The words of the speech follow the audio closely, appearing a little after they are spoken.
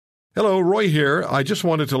Hello, Roy here. I just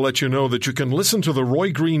wanted to let you know that you can listen to The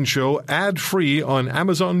Roy Green Show ad-free on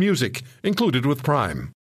Amazon Music, included with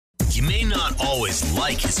Prime. You may not always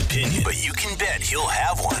like his opinion, but you can bet he'll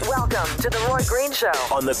have one. Welcome to The Roy Green Show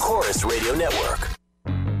On the Chorus Radio Network.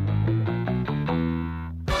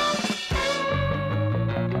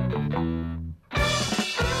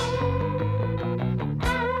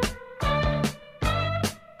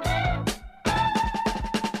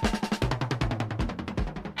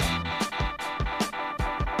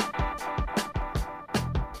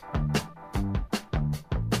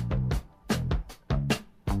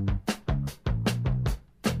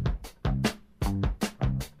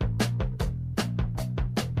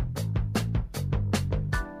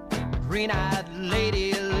 Green-eyed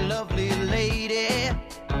lady, lovely lady,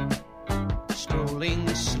 strolling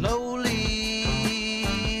slowly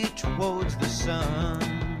towards the sun.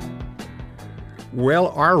 Well,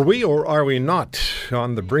 are we or are we not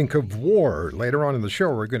on the brink of war? Later on in the show,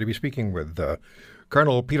 we're going to be speaking with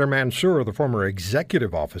Colonel Peter Mansour, the former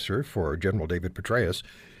executive officer for General David Petraeus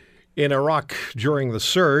in Iraq during the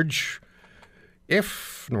surge.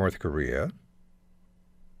 If North Korea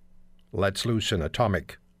lets loose an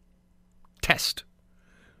atomic test,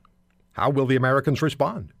 how will the Americans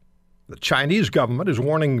respond? The Chinese government is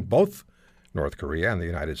warning both North Korea and the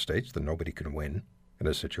United States that nobody can win in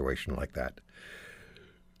a situation like that.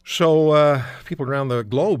 So people around the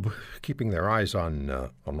globe keeping their eyes on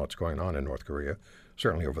what's going on in North Korea,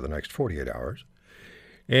 certainly over the next 48 hours.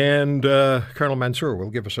 And Colonel Mansour will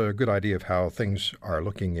give us a good idea of how things are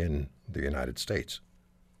looking in the United States.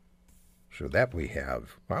 So that we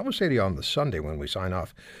have. I will say to you on the Sunday when we sign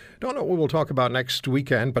off, don't know what we'll talk about next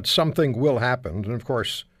weekend, but something will happen. And of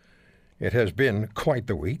course, it has been quite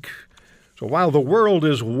the week. So while the world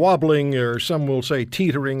is wobbling, or some will say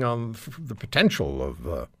teetering on the potential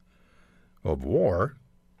of war,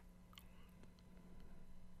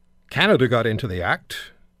 Canada got into the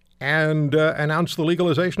act and announced the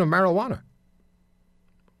legalization of marijuana.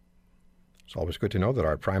 It's always good to know that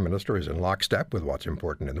our Prime Minister is in lockstep with what's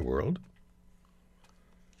important in the world.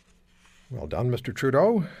 Well done, Mr.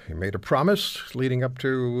 Trudeau. You made a promise leading up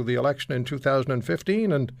to the election in 2015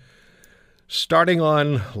 and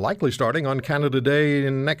likely starting on Canada Day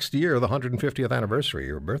in next year, the 150th anniversary,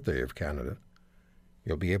 your birthday of Canada,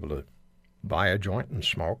 you'll be able to buy a joint and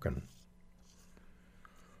smoke, and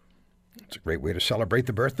it's a great way to celebrate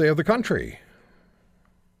the birthday of the country.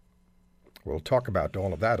 We'll talk about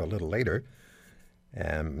all of that a little later,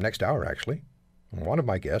 next hour actually. And one of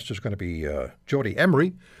my guests is going to be Jody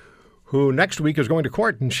Emery, who next week is going to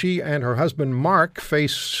court, and she and her husband Mark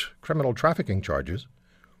face criminal trafficking charges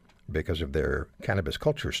because of their cannabis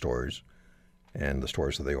culture stores and the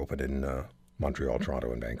stores that they opened in Montreal,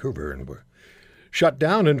 Toronto, and Vancouver, and were shut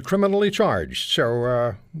down and criminally charged.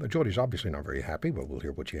 So Jody's obviously not very happy, but we'll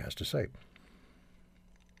hear what she has to say.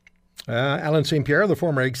 Alan St. Pierre, the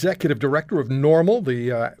former executive director of NORML,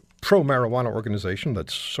 the pro-marijuana organization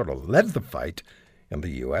that's sort of led the fight in the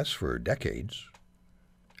U.S. for decades.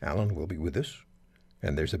 Alan will be with us.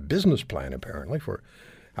 And there's a business plan, apparently, for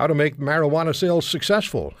how to make marijuana sales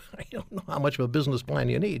successful. I don't know how much of a business plan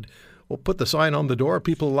you need. We'll put the sign on the door,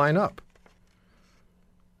 people line up.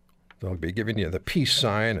 They'll be giving you the peace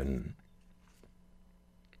sign and,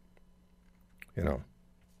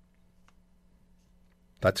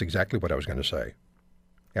 that's exactly what I was going to say.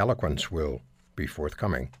 Eloquence will be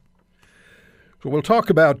forthcoming. So we'll talk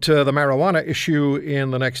about the marijuana issue in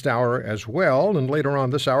the next hour as well. And later on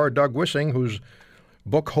this hour, Doug Wissing, whose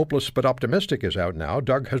book Hopeless But Optimistic is out now.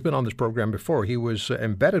 Doug has been on this program before. He was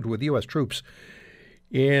embedded with U.S. troops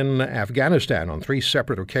in Afghanistan on 3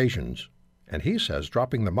 separate occasions. And he says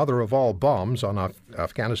dropping the mother of all bombs on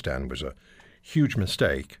Afghanistan was a huge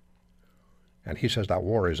mistake. And he says that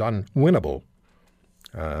war is unwinnable.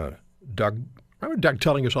 Remember Doug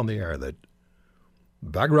telling us on the air that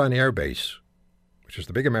Bagram Air Base, which is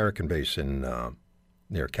the big American base in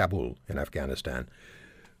near Kabul in Afghanistan,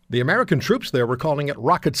 the American troops there were calling it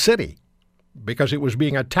Rocket City because it was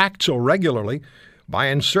being attacked so regularly by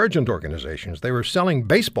insurgent organizations. They were selling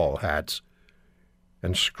baseball hats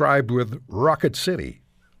inscribed with Rocket City.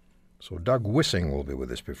 So Doug Wissing will be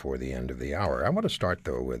with us before the end of the hour. I want to start,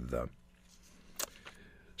 though, with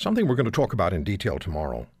something we're going to talk about in detail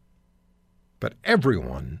tomorrow. But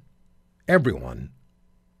everyone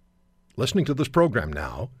listening to this program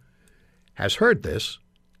now has heard this.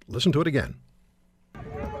 Listen to it again.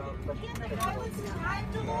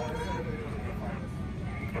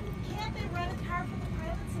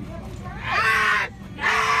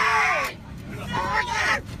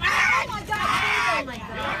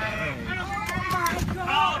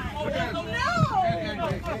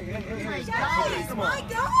 Guys, my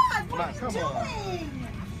God, what are you doing?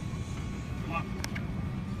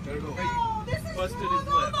 Oh, this is wrong.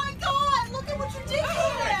 Oh my God, look at what you did to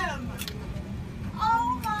him.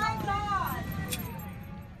 Oh my God.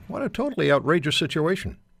 What a totally outrageous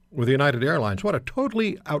situation with United Airlines. What a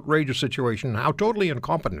totally outrageous situation. How totally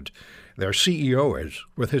incompetent their CEO is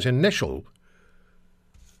with his initial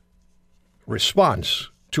response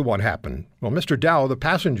to what happened. Well, Mr. Dow, the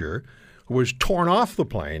passenger who was torn off the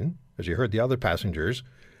plane, as you heard the other passengers,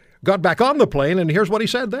 got back on the plane, and here's what he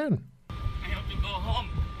said then. I have to go home.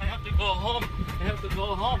 I have to go home. I have to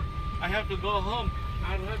go home. I have to go home.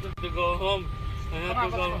 I have to go home. I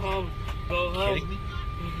have to go home. Go home. Kidding me?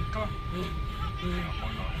 Come on.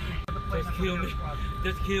 Just kill me.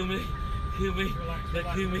 Just kill me. Kill me.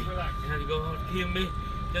 Just kill me. I have to go home. Kill me.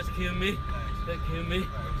 Just kill me. Just kill me.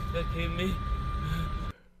 Just kill me.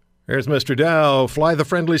 Here's Mr. Dow. Fly the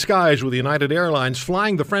friendly skies with United Airlines.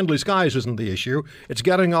 Flying the friendly skies isn't the issue. It's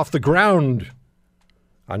getting off the ground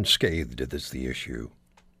unscathed is the issue.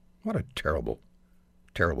 What a terrible,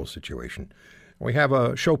 terrible situation. We have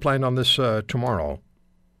a show planned on this tomorrow.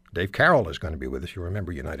 Dave Carroll is going to be with us. You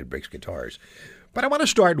remember United Breaks Guitars. But I want to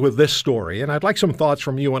start with this story, and I'd like some thoughts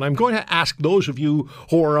from you, and I'm going to ask those of you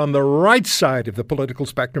who are on the right side of the political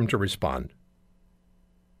spectrum to respond.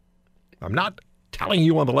 I'm not telling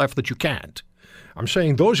you on the left that you can't. I'm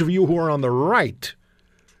saying those of you who are on the right,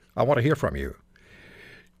 I want to hear from you.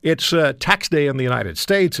 It's tax day in the United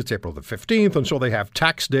States. It's April the 15th, and so they have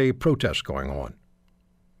tax day protests going on.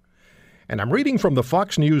 And I'm reading from the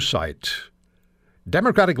Fox News site.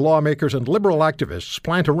 Democratic lawmakers and liberal activists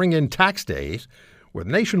plan to ring in tax days with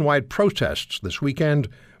nationwide protests this weekend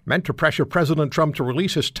meant to pressure President Trump to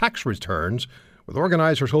release his tax returns, with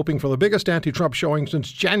organizers hoping for the biggest anti-Trump showing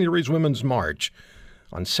since January's Women's March.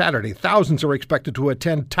 On Saturday, thousands are expected to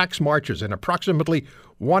attend tax marches in approximately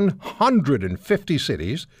 150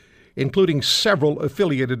 cities, including several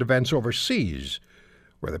affiliated events overseas.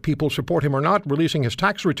 Whether people support him or not, releasing his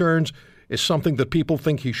tax returns is something that people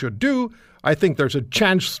think he should do. I think there's a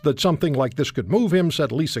chance that something like this could move him,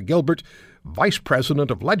 said Lisa Gilbert, Vice President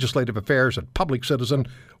of Legislative Affairs at Public Citizen,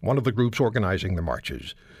 one of the groups organizing the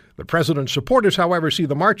marches. The president's supporters, however, see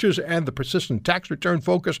the marches and the persistent tax return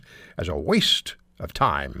focus as a waste of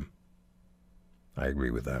time. I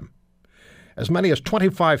agree with them. As many as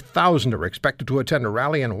 25,000 are expected to attend a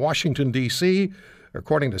rally in Washington, D.C.,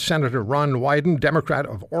 according to Senator Ron Wyden, Democrat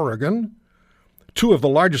of Oregon. Two of the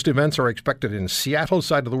largest events are expected in Seattle,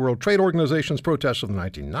 site of the World Trade Organization's protests of the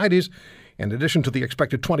 1990s. In addition to the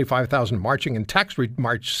expected 25,000 marching in Tax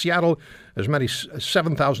March Seattle, as many as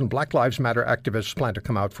 7,000 Black Lives Matter activists plan to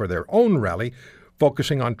come out for their own rally,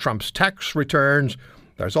 focusing on Trump's tax returns.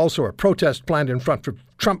 There's also a protest planned in front of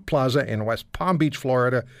Trump Plaza in West Palm Beach,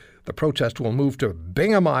 Florida. The protest will move to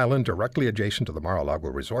Bingham Island, directly adjacent to the Mar-a-Lago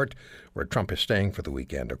Resort, where Trump is staying for the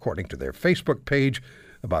weekend. According to their Facebook page,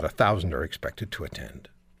 about 1,000 are expected to attend.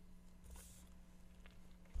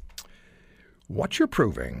 What you're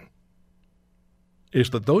proving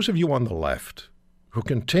is that those of you on the left who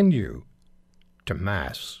continue to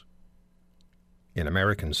mass in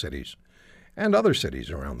American cities and other cities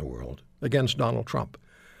around the world against Donald Trump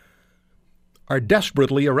are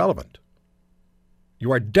desperately irrelevant.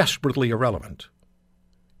 You are desperately irrelevant.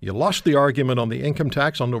 You lost the argument on the income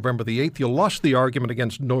tax on November the 8th. You lost the argument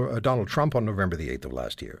against Donald Trump on November the 8th of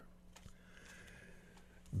last year.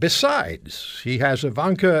 Besides, he has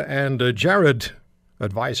Ivanka and Jared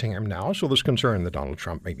advising him now, so there's concern that Donald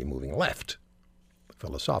Trump may be moving left,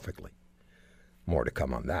 philosophically. More to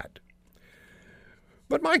come on that.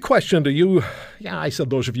 But my question to you, I said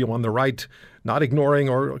those of you on the right, not ignoring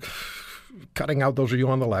or cutting out those of you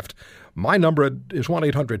on the left. My number is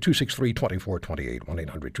 1-800-263-2428,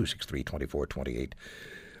 1-800-263-2428.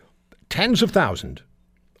 Tens of thousands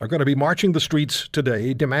are going to be marching the streets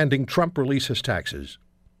today demanding Trump release his taxes.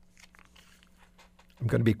 I'm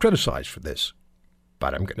going to be criticized for this,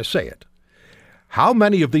 but I'm going to say it. How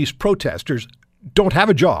many of these protesters don't have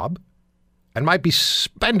a job and might be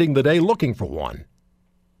spending the day looking for one?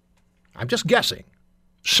 I'm just guessing.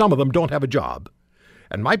 Some of them don't have a job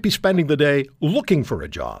and might be spending the day looking for a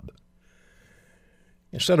job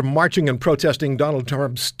instead of marching and protesting Donald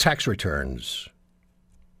Trump's tax returns.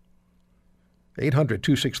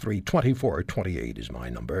 800-263-2428 is my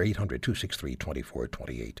number,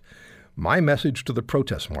 800-263-2428. My message to the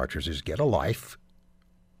protest marchers is get a life.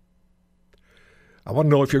 I want to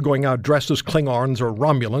know if you're going out dressed as Klingons or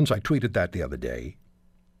Romulans. I tweeted that the other day.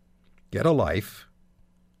 Get a life.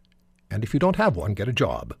 And if you don't have one, get a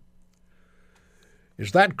job.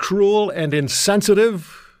 Is that cruel and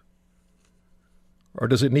insensitive? Or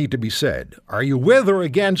does it need to be said? Are you with or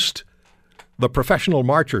against the professional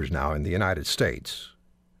marchers now in the United States.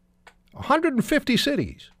 150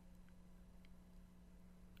 cities.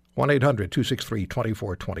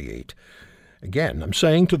 1-800-263-2428. Again, I'm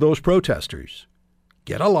saying to those protesters,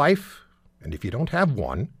 get a life, and if you don't have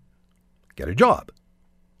one, get a job.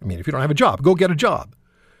 I mean, if you don't have a job, go get a job.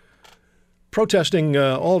 Protesting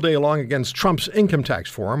all day long against Trump's income tax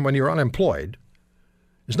reform when you're unemployed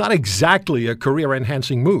is not exactly a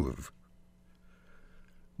career-enhancing move.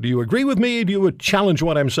 Do you agree with me? Do you challenge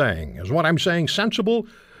what I'm saying? Is what I'm saying sensible,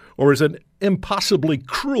 or is it impossibly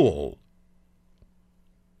cruel?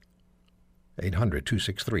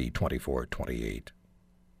 800-263-2428.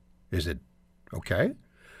 Is it okay?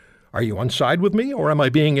 Are you on side with me, or am I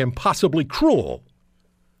being impossibly cruel?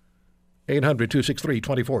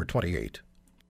 800-263-2428.